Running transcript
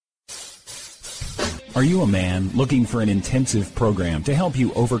Are you a man looking for an intensive program to help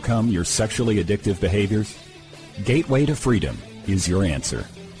you overcome your sexually addictive behaviors? Gateway to Freedom is your answer.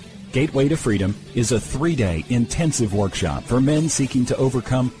 Gateway to Freedom is a 3-day intensive workshop for men seeking to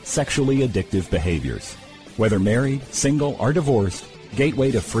overcome sexually addictive behaviors. Whether married, single, or divorced,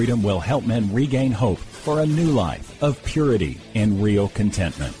 Gateway to Freedom will help men regain hope for a new life of purity and real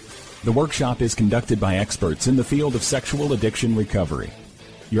contentment. The workshop is conducted by experts in the field of sexual addiction recovery.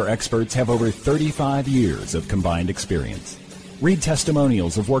 Your experts have over 35 years of combined experience. Read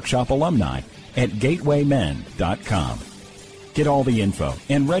testimonials of workshop alumni at gatewaymen.com. Get all the info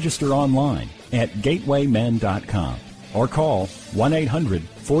and register online at gatewaymen.com or call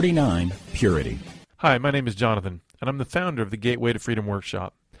 1-800-49-PURITY. Hi, my name is Jonathan, and I'm the founder of the Gateway to Freedom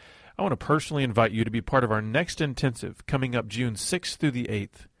Workshop. I want to personally invite you to be part of our next intensive coming up June 6th through the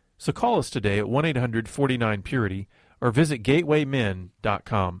 8th. So call us today at 1-800-49-PURITY or visit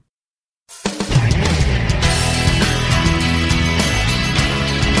gatewaymen.com.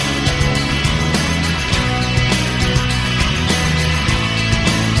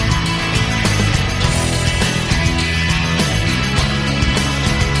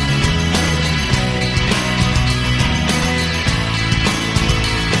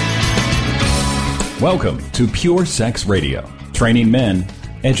 Welcome to Pure Sex Radio, training men,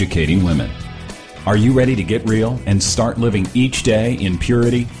 educating women. Are you ready to get real and start living each day in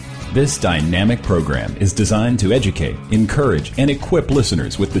purity? This dynamic program is designed to educate, encourage, and equip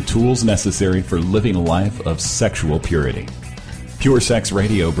listeners with the tools necessary for living a life of sexual purity. Pure Sex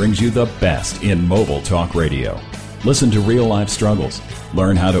Radio brings you the best in mobile talk radio. Listen to real-life struggles,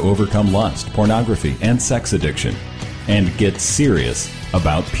 learn how to overcome lust, pornography, and sex addiction, and get serious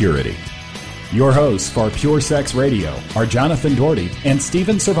about purity. Your hosts for Pure Sex Radio are Jonathan Doherty and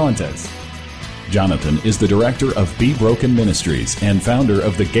Stephen Cervantes. Jonathan is the director of Be Broken Ministries and founder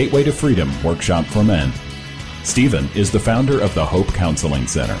of the Gateway to Freedom Workshop for Men. Stephen is the founder of the Hope Counseling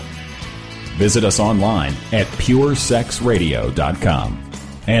Center. Visit us online at puresexradio.com.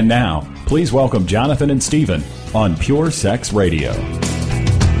 And now, please welcome Jonathan and Stephen on Pure Sex Radio.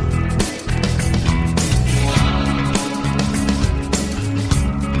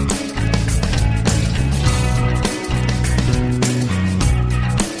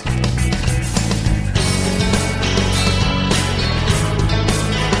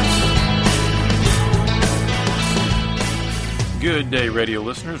 Good day, radio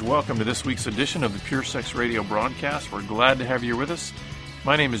listeners. Welcome to this week's edition of the Pure Sex Radio broadcast. We're glad to have you with us.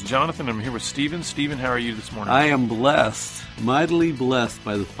 My name is Jonathan. I'm here with Stephen. Stephen, how are you this morning? I am blessed, mightily blessed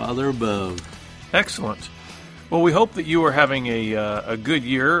by the Father above. Excellent. Well, we hope that you are having a good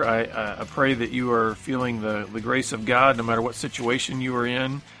year. I pray that you are feeling the grace of God no matter what situation you are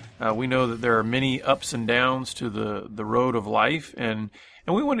in. We know that there are many ups and downs to the road of life, and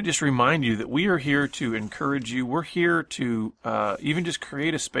we want to just remind you that we are here to encourage you. We're here to even just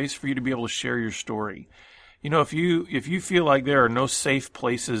create a space for you to be able to share your story. You know, if you feel like there are no safe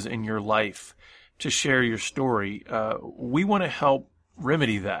places in your life to share your story, we want to help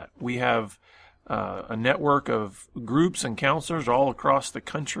remedy that. We have a network of groups and counselors all across the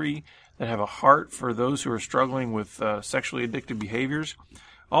country that have a heart for those who are struggling with sexually addictive behaviors.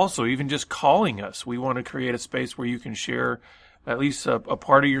 Also, even just calling us, we want to create a space where you can share at least a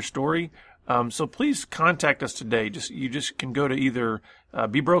part of your story. So please contact us today. You just can go to either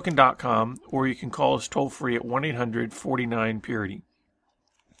bebroken.com or you can call us toll-free at 1-800-49-PURITY.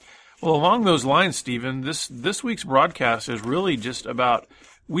 Well, along those lines, Stephen, this week's broadcast is really just about,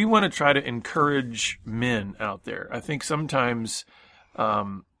 we want to try to encourage men out there. I think sometimes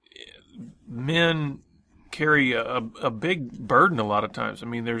men carry a big burden a lot of times. I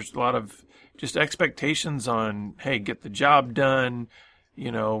mean, there's a lot of just expectations on, hey, get the job done,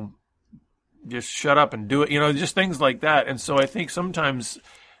 you know, just shut up and do it, you know, just things like that. And so I think sometimes,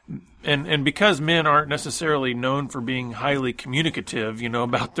 and because men aren't necessarily known for being highly communicative, you know,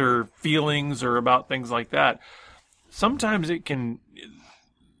 about their feelings or about things like that, sometimes it can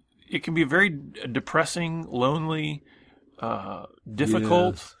be very depressing, lonely,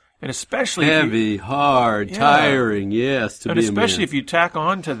 difficult. Yes. And especially heavy, hard, tiring, yes. And especially if you tack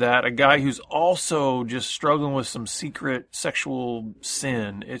on to that a guy who's also just struggling with some secret sexual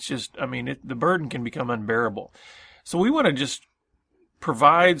sin. It's just, I mean, the burden can become unbearable. So we want to just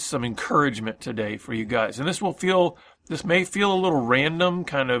provide some encouragement today for you guys. And this may feel a little random,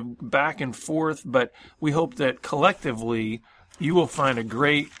 kind of back and forth, but we hope that collectively you will find a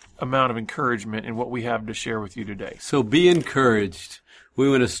great amount of encouragement in what we have to share with you today. So be encouraged. We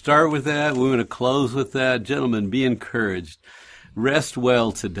want to start with that. We want to close with that. Gentlemen, be encouraged. Rest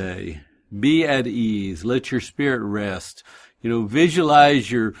well today. Be at ease. Let your spirit rest.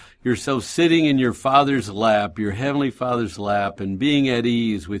 Visualize yourself sitting in your Father's lap, your Heavenly Father's lap, and being at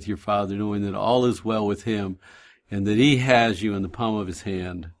ease with your Father, knowing that all is well with Him and that He has you in the palm of His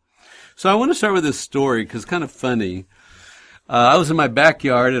hand. So I want to start with this story because it's kind of funny. I was in my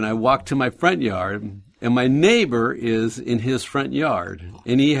backyard and I walked to my front yard, and my neighbor is in his front yard,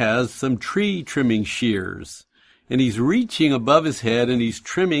 and he has some tree trimming shears, and he's reaching above his head and he's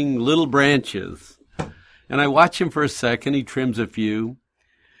trimming little branches. And I watch him for a second. He trims a few.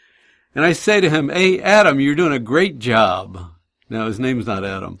 And I say to him, "Hey, Adam, you're doing a great job." Now, his name's not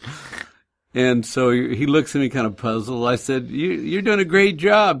Adam. And so he looks at me kind of puzzled. I said, "You're doing a great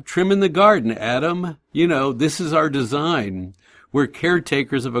job trimming the garden, Adam. This is our design. We're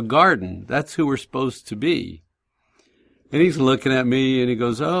caretakers of a garden. That's who we're supposed to be." And he's looking at me, and he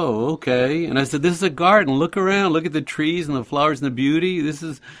goes, "Oh, okay." And I said, "This is a garden. Look around. Look at the trees and the flowers and the beauty.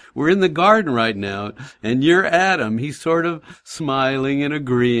 We're in the garden right now. And you're Adam." He's sort of smiling and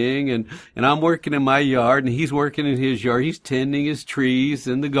agreeing, and I'm working in my yard, and he's working in his yard. He's tending his trees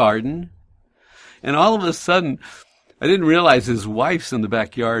in the garden. And all of a sudden, I didn't realize his wife's in the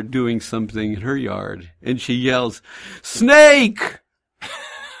backyard doing something in her yard. And she yells, "Snake!"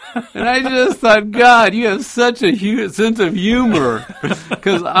 And I just thought, God, you have such a sense of humor.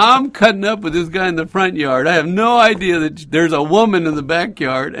 Because I'm cutting up with this guy in the front yard. I have no idea that there's a woman in the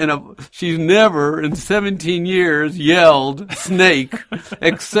backyard, and she's never in 17 years yelled "snake,"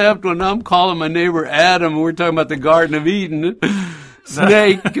 except when I'm calling my neighbor Adam and we're talking about the Garden of Eden.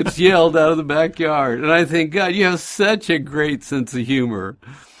 Snake gets yelled out of the backyard. And I think, God, you have such a great sense of humor.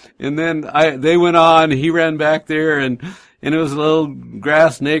 And then they went on, he ran back there, and it was a little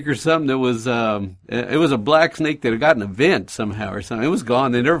grass snake or something that was, it was a black snake that had gotten a vent somehow or something. It was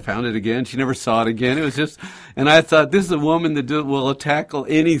gone. They never found it again. She never saw it again. It was just, and I thought, this is a woman that will tackle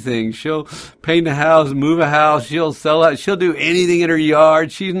anything. She'll paint a house, move a house. She'll sell out. She'll do anything in her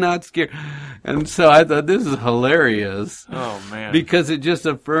yard. She's not scared. And so I thought, this is hilarious. Oh, man. Because it just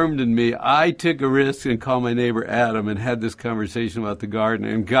affirmed in me. I took a risk and called my neighbor Adam and had this conversation about the garden,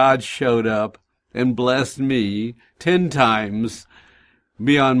 and God showed up and blessed me 10 times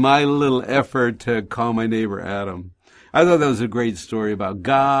beyond my little effort to call my neighbor Adam. I thought that was a great story about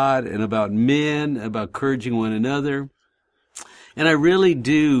God and about men, about encouraging one another. And I really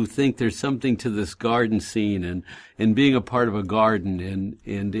do think there's something to this garden scene and being a part of a garden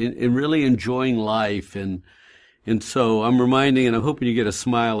and really enjoying life. And so I'm reminding, and I'm hoping you get a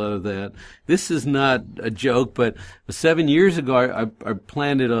smile out of that. This is not a joke, but 7 years ago, I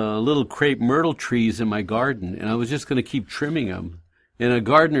planted little crepe myrtle trees in my garden, and I was just going to keep trimming them. And a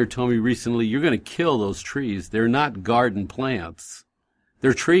gardener told me recently, "You're going to kill those trees. They're not garden plants.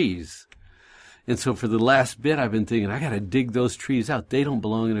 They're trees." And so for the last bit, I've been thinking, I got to dig those trees out. They don't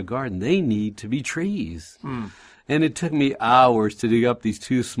belong in a garden. They need to be trees. And it took me hours to dig up these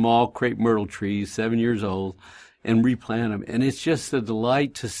 2 small crepe myrtle trees, 7 years old, and replant them. And it's just a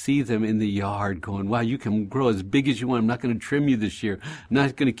delight to see them in the yard going, wow, you can grow as big as you want. I'm not going to trim you this year. I'm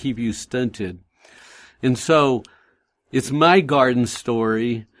not going to keep you stunted. And so it's my garden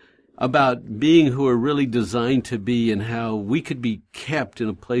story about being who we're really designed to be and how we could be kept in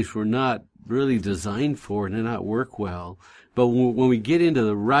a place we're not really designed for and not work well. But when we get into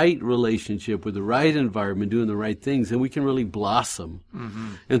the right relationship with the right environment, doing the right things, then we can really blossom. Mm-hmm.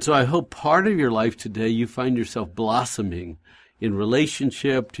 And so I hope part of your life today you find yourself blossoming in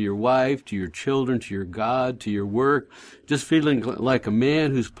relationship to your wife, to your children, to your God, to your work, just feeling like a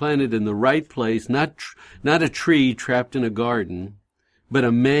man who's planted in the right place, not a tree trapped in a garden, but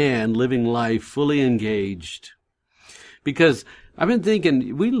a man living life fully engaged. Because I've been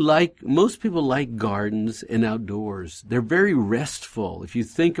thinking, most people like gardens and outdoors. They're very restful. If you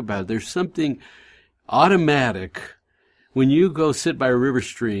think about it, there's something automatic when you go sit by a river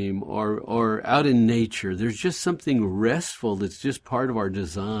stream or out in nature. There's just something restful that's just part of our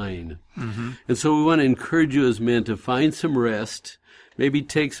design. Mm-hmm. And so we want to encourage you as men to find some rest, maybe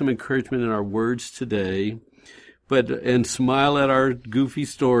take some encouragement in our words today, and smile at our goofy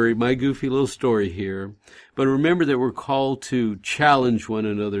story, my goofy little story here. But remember that we're called to challenge one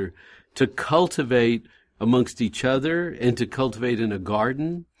another, to cultivate amongst each other, and to cultivate in a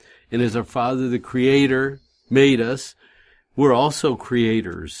garden. And as our Father, the Creator, made us, we're also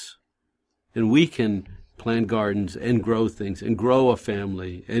creators. And we can plant gardens and grow things, and grow a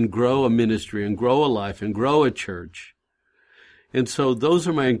family, and grow a ministry, and grow a life, and grow a church. And so those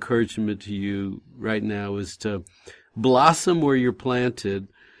are my encouragement to you right now, is to blossom where you're planted,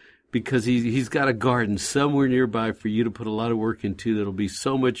 because he's got a garden somewhere nearby for you to put a lot of work into that'll be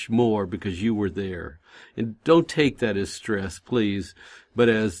so much more because you were there. And don't take that as stress, please, but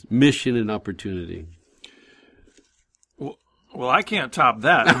as mission and opportunity. Well, I can't top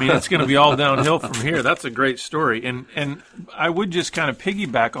that. I mean, it's going to be all downhill from here. That's a great story. And I would just kind of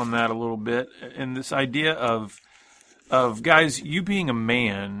piggyback on that a little bit, and this idea of guys, you being a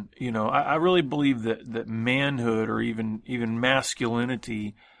man, I really believe that manhood or even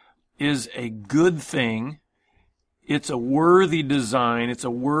masculinity is a good thing. It's a worthy design. It's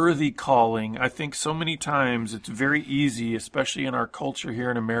a worthy calling. I think so many times it's very easy, especially in our culture here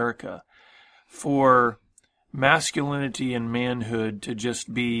in America, for masculinity and manhood to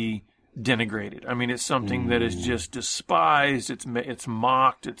just be denigrated. I mean, it's something that is just despised. It's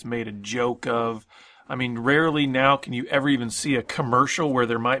mocked. It's made a joke of. I mean, rarely now can you ever even see a commercial where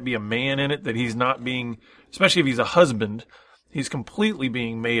there might be a man in it that he's not being, especially if he's a husband, he's completely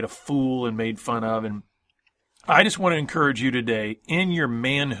being made a fool and made fun of. And I just want to encourage you today in your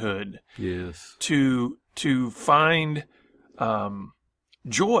manhood, yes, to find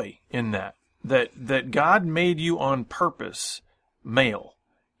joy in that God made you on purpose, male.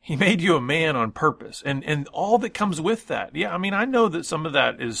 He made you a man on purpose, and all that comes with that. Yeah, I mean, I know that some of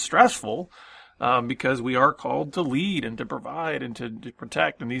that is stressful. Because we are called to lead and to provide and to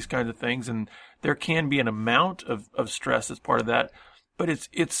protect and these kinds of things. And there can be an amount of stress as part of that. But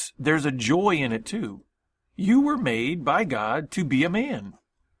there's a joy in it too. You were made by God to be a man.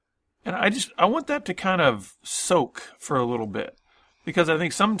 And I want that to kind of soak for a little bit. Because I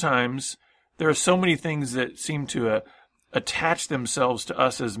think sometimes there are so many things that seem to attach themselves to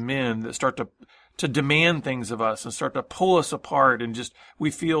us as men that start to demand things of us and start to pull us apart, and just we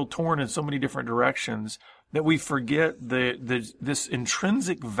feel torn in so many different directions that we forget this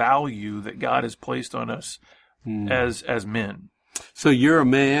intrinsic value that God has placed on us as men. So you're a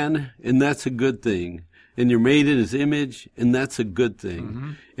man, and that's a good thing. And you're made in His image, and that's a good thing.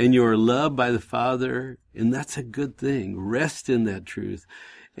 Mm-hmm. And you're loved by the Father, and that's a good thing. Rest in that truth.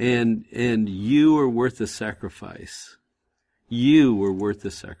 And you are worth the sacrifice. You were worth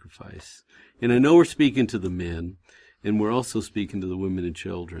the sacrifice. And I know we're speaking to the men, and we're also speaking to the women and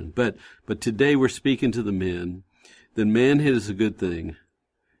children. But today we're speaking to the men. That manhood is a good thing,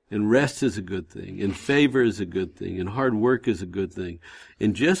 and rest is a good thing, and favor is a good thing, and hard work is a good thing.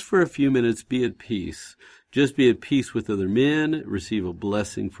 And just for a few minutes, be at peace. Just be at peace with other men, receive a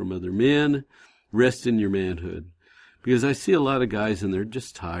blessing from other men, rest in your manhood. Because I see a lot of guys, and they're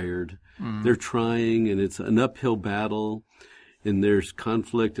just tired. They're trying, and it's an uphill battle. And there's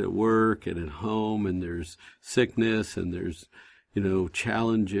conflict at work and at home, and there's sickness, and there's,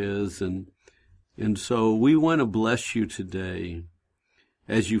 challenges. And so we want to bless you today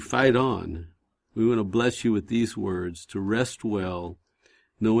as you fight on. We want to bless you with these words, to rest well,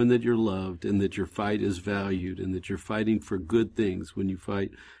 knowing that you're loved and that your fight is valued and that you're fighting for good things when you fight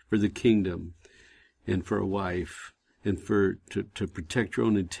for the kingdom and for a wife and to protect your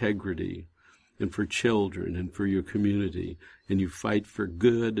own integrity and for children and for your community, and you fight for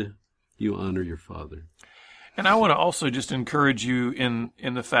good, you honor your Father. And I want to also just encourage you in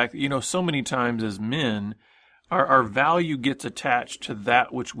the fact that, so many times as men, our value gets attached to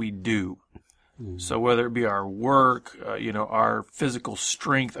that which we do. So whether it be our work, our physical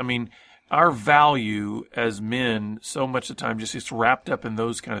strength, I mean, our value as men so much of the time just gets wrapped up in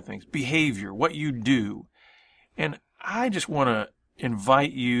those kind of things. Behavior, what you do. And I just want to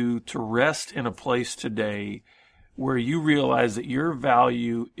invite you to rest in a place today where you realize that your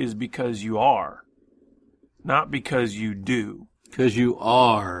value is because you are, not because you do. Because you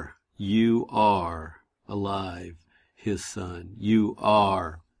are alive, His Son. You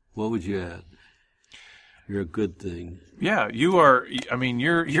are. What would you add? You're a good thing. Yeah, you are. I mean,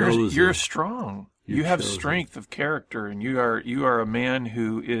 you're strong. You have chosen. Strength of character, and you are a man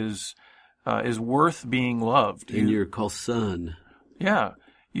who is worth being loved. And you're called son. Yeah,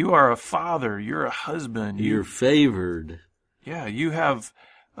 you are a father. You're a husband. You're favored. Yeah, you have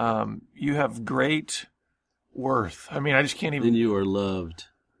great worth. I mean, I just can't even. And you are loved.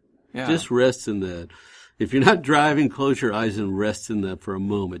 Yeah. Just rest in that. If you're not driving, close your eyes and rest in that for a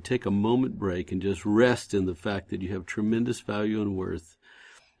moment. Take a moment break and just rest in the fact that you have tremendous value and worth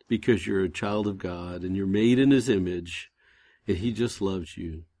because you're a child of God and you're made in His image, and He just loves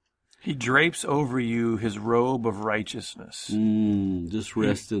you. He drapes over you His robe of righteousness. Just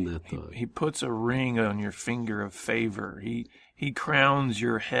rest in that thought. He puts a ring on your finger of favor. He crowns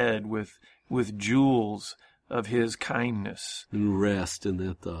your head with jewels of His kindness. And rest in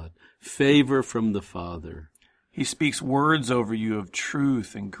that thought. Favor from the Father. He speaks words over you of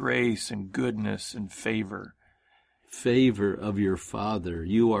truth and grace and goodness and favor. Favor of your Father.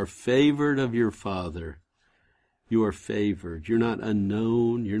 You are favored of your Father. You are favored. You're not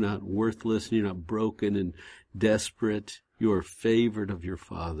unknown. You're not worthless. You're not broken and desperate. You are favored of your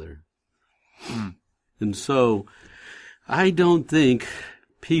Father. And so I don't think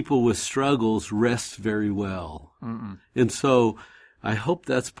people with struggles rest very well. Mm-mm. And so I hope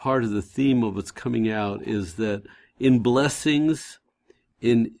that's part of the theme of what's coming out, is that in blessings,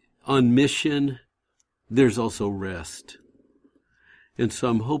 on mission, there's also rest. And so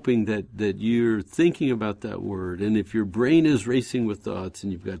I'm hoping that you're thinking about that word. And if your brain is racing with thoughts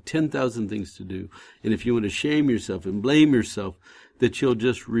and you've got 10,000 things to do, and if you want to shame yourself and blame yourself, that you'll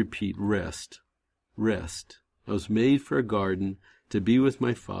just repeat rest. Rest. I was made for a garden to be with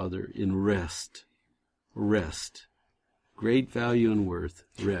my Father in rest. Rest. Great value and worth.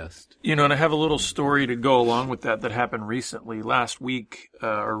 Rest. And I have a little story to go along with that happened recently. Last week,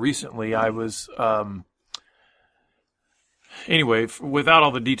 I was... Anyway, without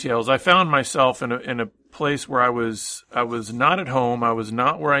all the details, I found myself in a place where I was not at home. I was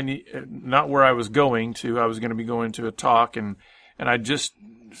not where I was going to. I was going to be going to a talk, and I just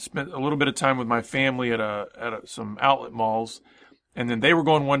spent a little bit of time with my family at some outlet malls, and then they were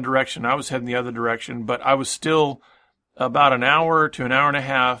going one direction. I was heading the other direction, but I was still about an hour to an hour and a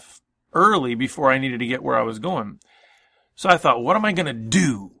half early before I needed to get where I was going. So I thought, what am I going to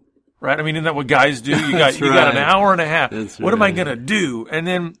do? Right? I mean, isn't that what guys do? You got an hour and a half. What am I going to do? And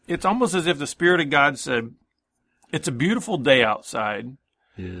then it's almost as if the Spirit of God said, it's a beautiful day outside.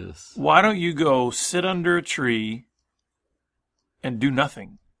 Yes. Why don't you go sit under a tree and do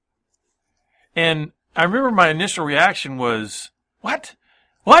nothing? And I remember my initial reaction was, what?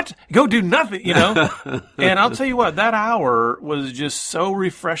 Go do nothing, And I'll tell you what, that hour was just so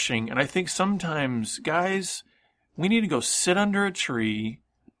refreshing. And I think sometimes, guys, we need to go sit under a tree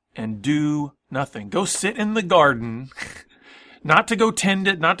and do nothing. Go sit in the garden, not to go tend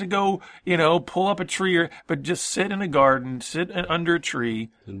it, not to go, pull up a tree, but just sit in a garden, sit under a tree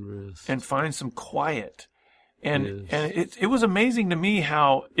and find some quiet. And it was amazing to me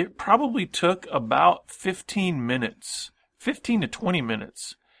how it probably took about 15 to 20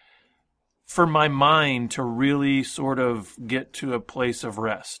 minutes for my mind to really sort of get to a place of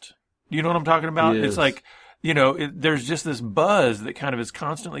rest. You know what I'm talking about? Yes. It's like, there's just this buzz that kind of is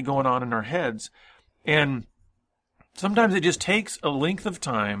constantly going on in our heads. And sometimes it just takes a length of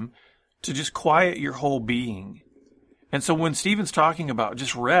time to just quiet your whole being. And so when Stephen's talking about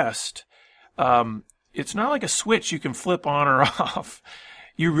just rest, it's not like a switch you can flip on or off.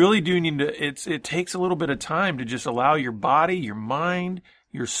 You really do need to, it takes a little bit of time to just allow your body, your mind,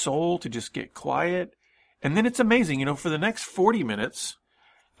 your soul to just get quiet. And then it's amazing, for the next 40 minutes,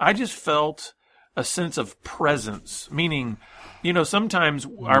 I just felt a sense of presence, meaning, sometimes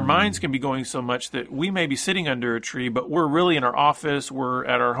our minds can be going so much that we may be sitting under a tree, but we're really in our office, we're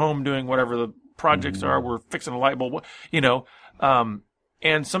at our home doing whatever the projects are, we're fixing a light bulb,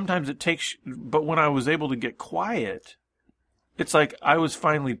 and sometimes it takes, but when I was able to get quiet, it's like I was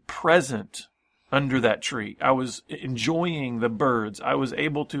finally present under that tree. I was enjoying the birds. I was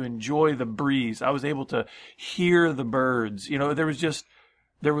able to enjoy the breeze. I was able to hear the birds.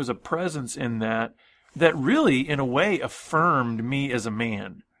 There was a presence in that really, in a way, affirmed me as a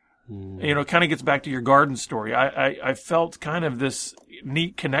man. It kind of gets back to your garden story. I felt kind of this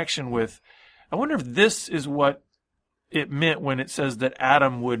neat connection with, I wonder if this is what it meant when it says that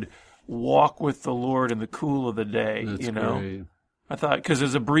Adam would walk with the Lord in the cool of the day. That's great. I thought, because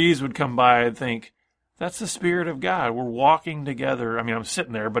as a breeze would come by, I'd think, that's the Spirit of God. We're walking together. I mean, I'm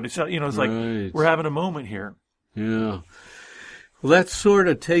sitting there, but it's it's like we're having a moment here. Yeah. Well, that sort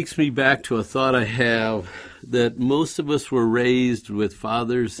of takes me back to a thought I have, that most of us were raised with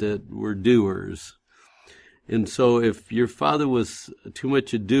fathers that were doers. And so if your father was too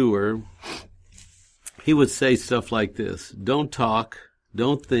much a doer, he would say stuff like this: don't talk,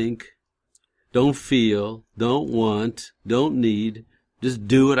 don't think, don't feel, don't want, don't need, just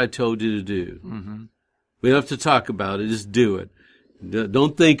do what I told you to do. Mm-hmm. We don't have to talk about it, just do it.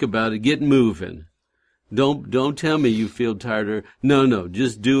 Don't think about it, get moving. Don't tell me you feel tired or no,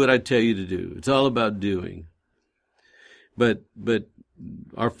 just do what I tell you to do. It's all about doing. But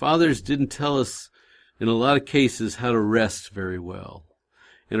our fathers didn't tell us in a lot of cases how to rest very well.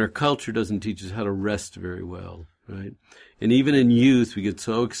 And our culture doesn't teach us how to rest very well, right? And even in youth, we get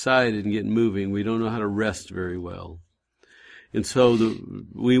so excited and get moving, we don't know how to rest very well. And so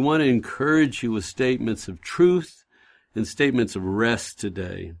we want to encourage you with statements of truth and statements of rest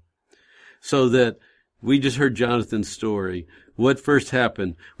today, so that we just heard Jonathan's story. What first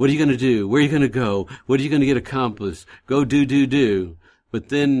happened? What are you going to do? Where are you going to go? What are you going to get accomplished? Go do. But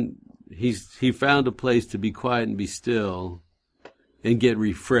then he found a place to be quiet and be still and get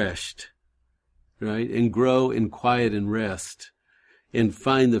refreshed, right? And grow in quiet and rest and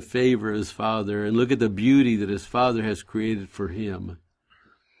find the favor of his Father and look at the beauty that his Father has created for him.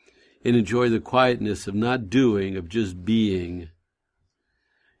 and enjoy the quietness of not doing, of just being.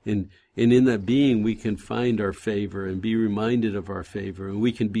 And in that being, we can find our favor and be reminded of our favor, and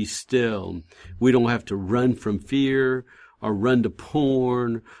we can be still. We don't have to run from fear, or run to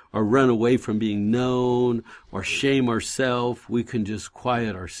porn, or run away from being known, or shame ourselves. We can just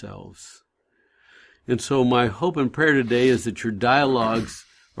quiet ourselves. And so my hope and prayer today is that your dialogues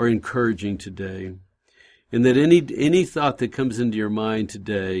are encouraging today, and that any thought that comes into your mind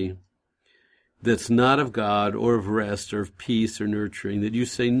today that's not of God or of rest or of peace or nurturing, that you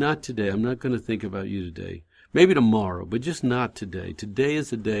say, not today. I'm not going to think about you today. Maybe tomorrow, but just not today. Today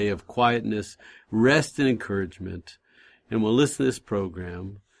is a day of quietness, rest, and encouragement. And we'll listen to this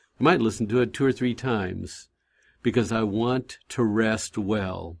program. I might listen to it 2 or 3 times because I want to rest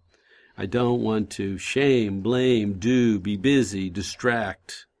well. I don't want to shame, blame, be busy,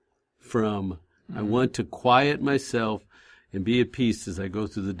 distract from. I want to quiet myself and be at peace as I go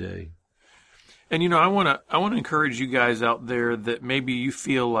through the day. And I want to encourage you guys out there that maybe you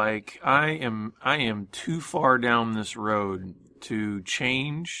feel like I am too far down this road to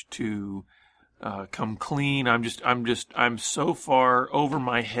change, to come clean. I'm so far over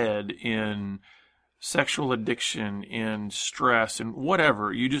my head in sexual addiction, in stress, and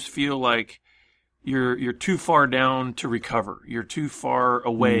whatever. You just feel like you're too far down to recover. You're too far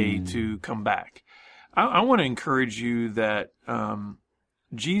away to come back. I want to encourage you that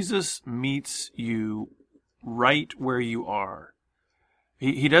Jesus meets you right where you are.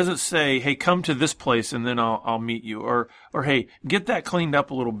 He doesn't say, hey, come to this place and then I'll meet you. Or hey, get that cleaned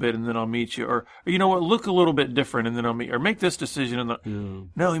up a little bit and then I'll meet you. Or you know what, look a little bit different and then I'll meet you. Or make this decision.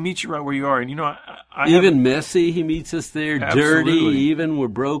 No, he meets you right where you are. And I even messy, he meets us there. Absolutely. Dirty, even we're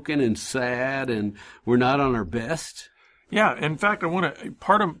broken and sad and we're not on our best. Yeah, in fact, I want to,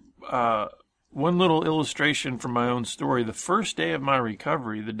 part of one little illustration from my own story. The first day of my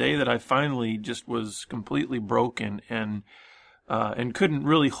recovery, the day that I finally just was completely broken and couldn't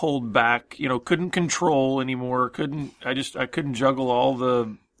really hold back, couldn't control anymore. I couldn't juggle all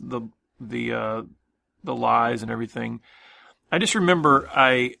the lies and everything. I just remember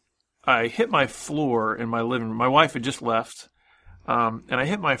I hit my floor in my living room. My wife had just left. And I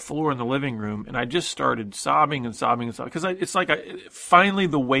hit my floor in the living room, and I just started sobbing and sobbing and sobbing because it's like finally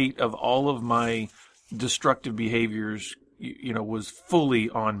the weight of all of my destructive behaviors, was fully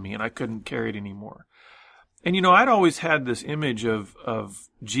on me, and I couldn't carry it anymore. And I'd always had this image of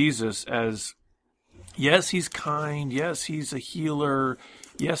Jesus as, yes, he's kind, yes, he's a healer,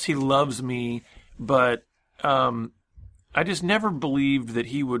 yes, he loves me, but I just never believed that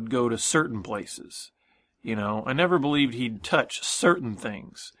he would go to certain places. I never believed he'd touch certain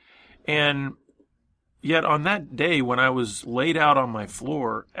things. And yet on that day when I was laid out on my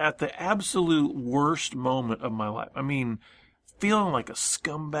floor at the absolute worst moment of my life, feeling like a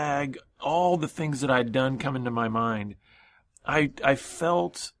scumbag, all the things that I'd done come into my mind, I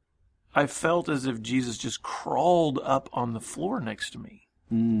felt as if Jesus just crawled up on the floor next to me.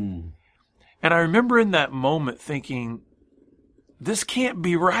 And I remember in that moment thinking, this can't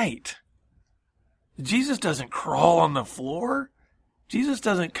be right. Jesus doesn't crawl on the floor. Jesus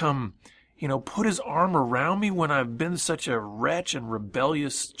doesn't come, put his arm around me when I've been such a wretch and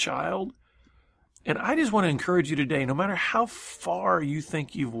rebellious child. And I just want to encourage you today, no matter how far you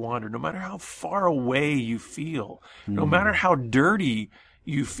think you've wandered, no matter how far away you feel, no matter how dirty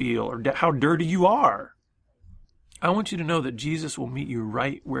you feel or how dirty you are, I want you to know that Jesus will meet you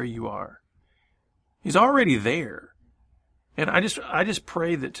right where you are. He's already there. And I just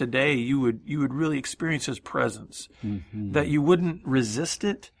pray that today you would really experience his presence, that you wouldn't resist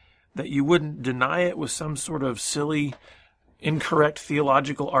it, that you wouldn't deny it with some sort of silly, incorrect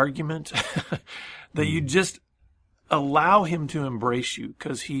theological argument, that you just allow him to embrace you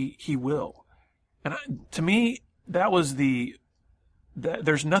because he will. And to me, there's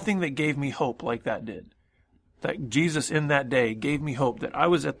nothing that gave me hope like that did. That Jesus in that day gave me hope that I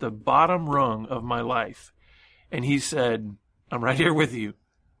was at the bottom rung of my life. And he said, I'm right here with you.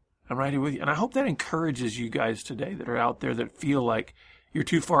 I'm right here with you. And I hope that encourages you guys today that are out there that feel like you're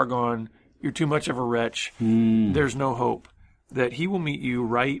too far gone, you're too much of a wretch, there's no hope, that he will meet you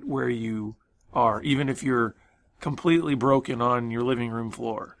right where you are, even if you're completely broken on your living room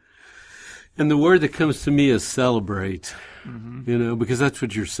floor. And the word that comes to me is celebrate, because that's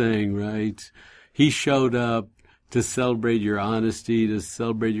what you're saying, right? He showed up to celebrate your honesty, to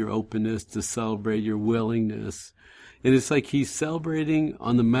celebrate your openness, to celebrate your willingness. And it's like he's celebrating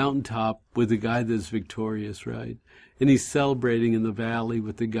on the mountaintop with the guy that's victorious, right? And he's celebrating in the valley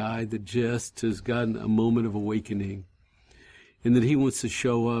with the guy that just has gotten a moment of awakening. And that he wants to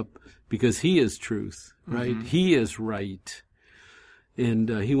show up because he is truth, right? He is right. And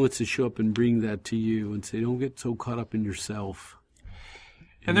he wants to show up and bring that to you and say, don't get so caught up in yourself.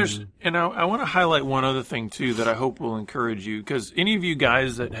 And I want to highlight one other thing too that I hope will encourage you, because any of you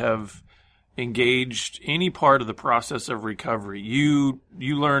guys that have engaged any part of the process of recovery, you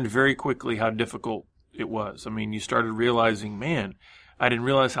learned very quickly how difficult it was. I mean, you started realizing, man, I didn't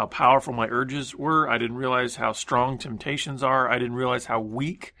realize how powerful my urges were. I didn't realize how strong temptations are. I didn't realize how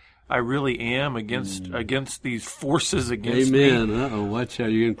weak I really am against these forces against me. Amen. Watch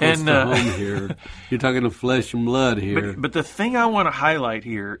out. You're getting close to home here. You're talking of flesh and blood here. But the thing I want to highlight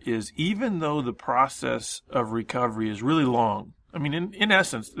here is, even though the process of recovery is really long, I mean, in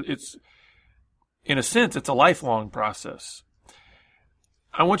essence, it's a lifelong process.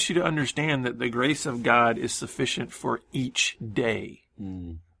 I want you to understand that the grace of God is sufficient for each day.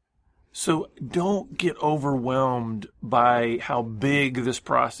 So don't get overwhelmed by how big this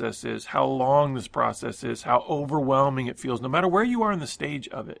process is, how long this process is, how overwhelming it feels, no matter where you are in the stage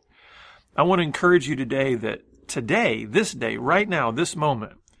of it. I want to encourage you today that today, this day, right now, this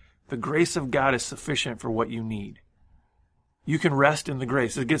moment, the grace of God is sufficient for what you need. You can rest in the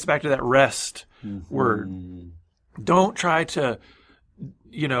grace. It gets back to that rest word. Don't try to,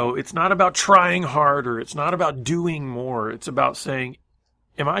 it's not about trying harder. It's not about doing more. It's about saying,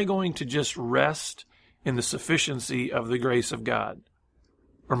 am I going to just rest in the sufficiency of the grace of God?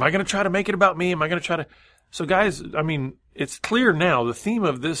 Or am I going to try to make it about me? Am I going to try to... So guys, I mean, it's clear now, the theme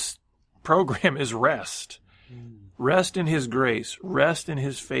of this program is rest. Rest in His grace. Rest in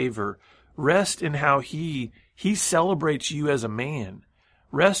His favor. Rest in how He celebrates you as a man.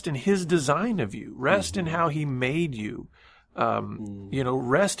 Rest in His design of you. Rest in how He made you.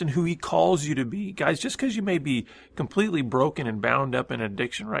 Rest in who He calls you to be. Guys, just because you may be completely broken and bound up in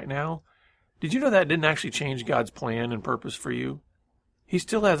addiction right now, did you know that didn't actually change God's plan and purpose for you? He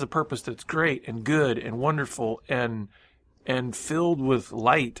still has a purpose that's great and good and wonderful and filled with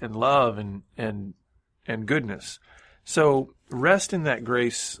light and love and goodness. So rest in that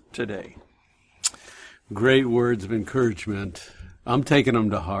grace today. Great words of encouragement. I'm taking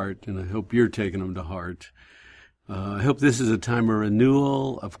them to heart, and I hope you're taking them to heart. I hope this is a time of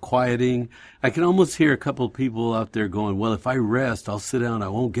renewal, of quieting. I can almost hear a couple of people out there going, well, if I rest, I'll sit down. I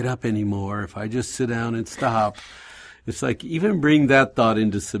won't get up anymore. If I just sit down and stop. It's like, even bring that thought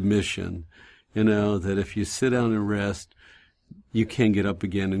into submission, that if you sit down and rest, you can get up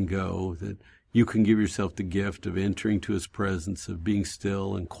again and go, that you can give yourself the gift of entering to His presence, of being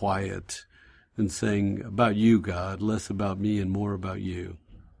still and quiet and saying, about you, God, less about me and more about you.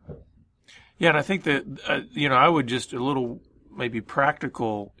 Yeah, and I think that, I would just, a little maybe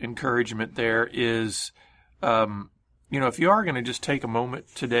practical encouragement there is, if you are going to just take a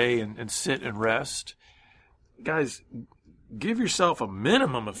moment today and sit and rest, guys, give yourself a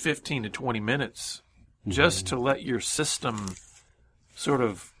minimum of 15 to 20 minutes just to let your system sort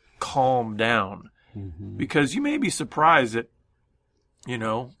of calm down. Because you may be surprised that,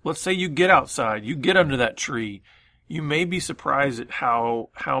 let's say you get outside, you get under that tree, you may be surprised at how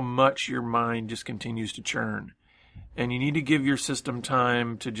much your mind just continues to churn. And you need to give your system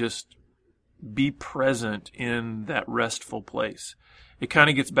time to just be present in that restful place. It kind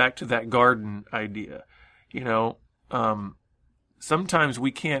of gets back to that garden idea. Sometimes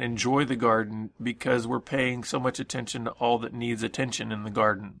we can't enjoy the garden because we're paying so much attention to all that needs attention in the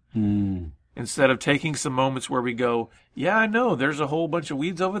garden. Instead of taking some moments where we go, yeah, I know there's a whole bunch of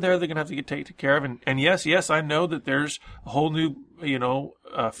weeds over there they're going to have to get taken care of. And yes, I know that there's a whole new,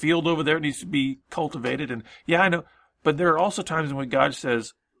 field over there that needs to be cultivated. And yeah, I know. But there are also times when God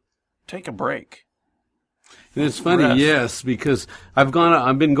says, take a break. And it's funny, yes, because I've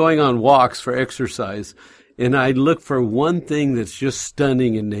been going on walks for exercise, and I look for one thing that's just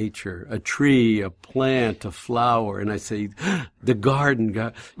stunning in nature, a tree, a plant, a flower, and I say, the garden,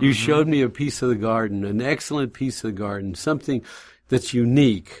 God, you showed me a piece of the garden, an excellent piece of the garden, something that's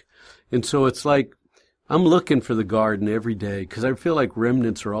unique. And so it's like, I'm looking for the garden every day, because I feel like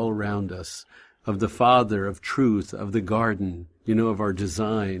remnants are all around us of the Father, of truth, of the garden, of our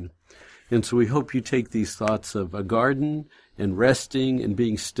design. And so we hope you take these thoughts of a garden and resting and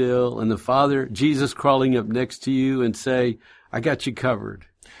being still, and the Father, Jesus, crawling up next to you and say, I got you covered.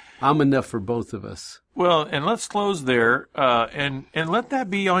 I'm enough for both of us. Well, and let's close there, and let that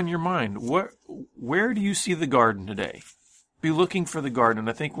be on your mind. Where do you see the garden today? Be looking for the garden.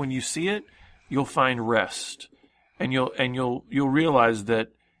 I think when you see it, you'll find rest, and you'll realize that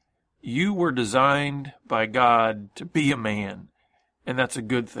you were designed by God to be a man, and that's a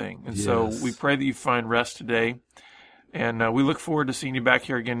good thing. And so we pray that you find rest today. And we look forward to seeing you back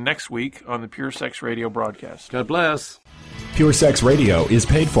here again next week on the Pure Sex Radio broadcast. God bless. Pure Sex Radio is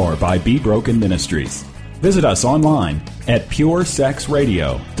paid for by Be Broken Ministries. Visit us online at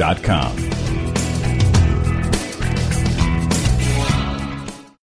puresexradio.com.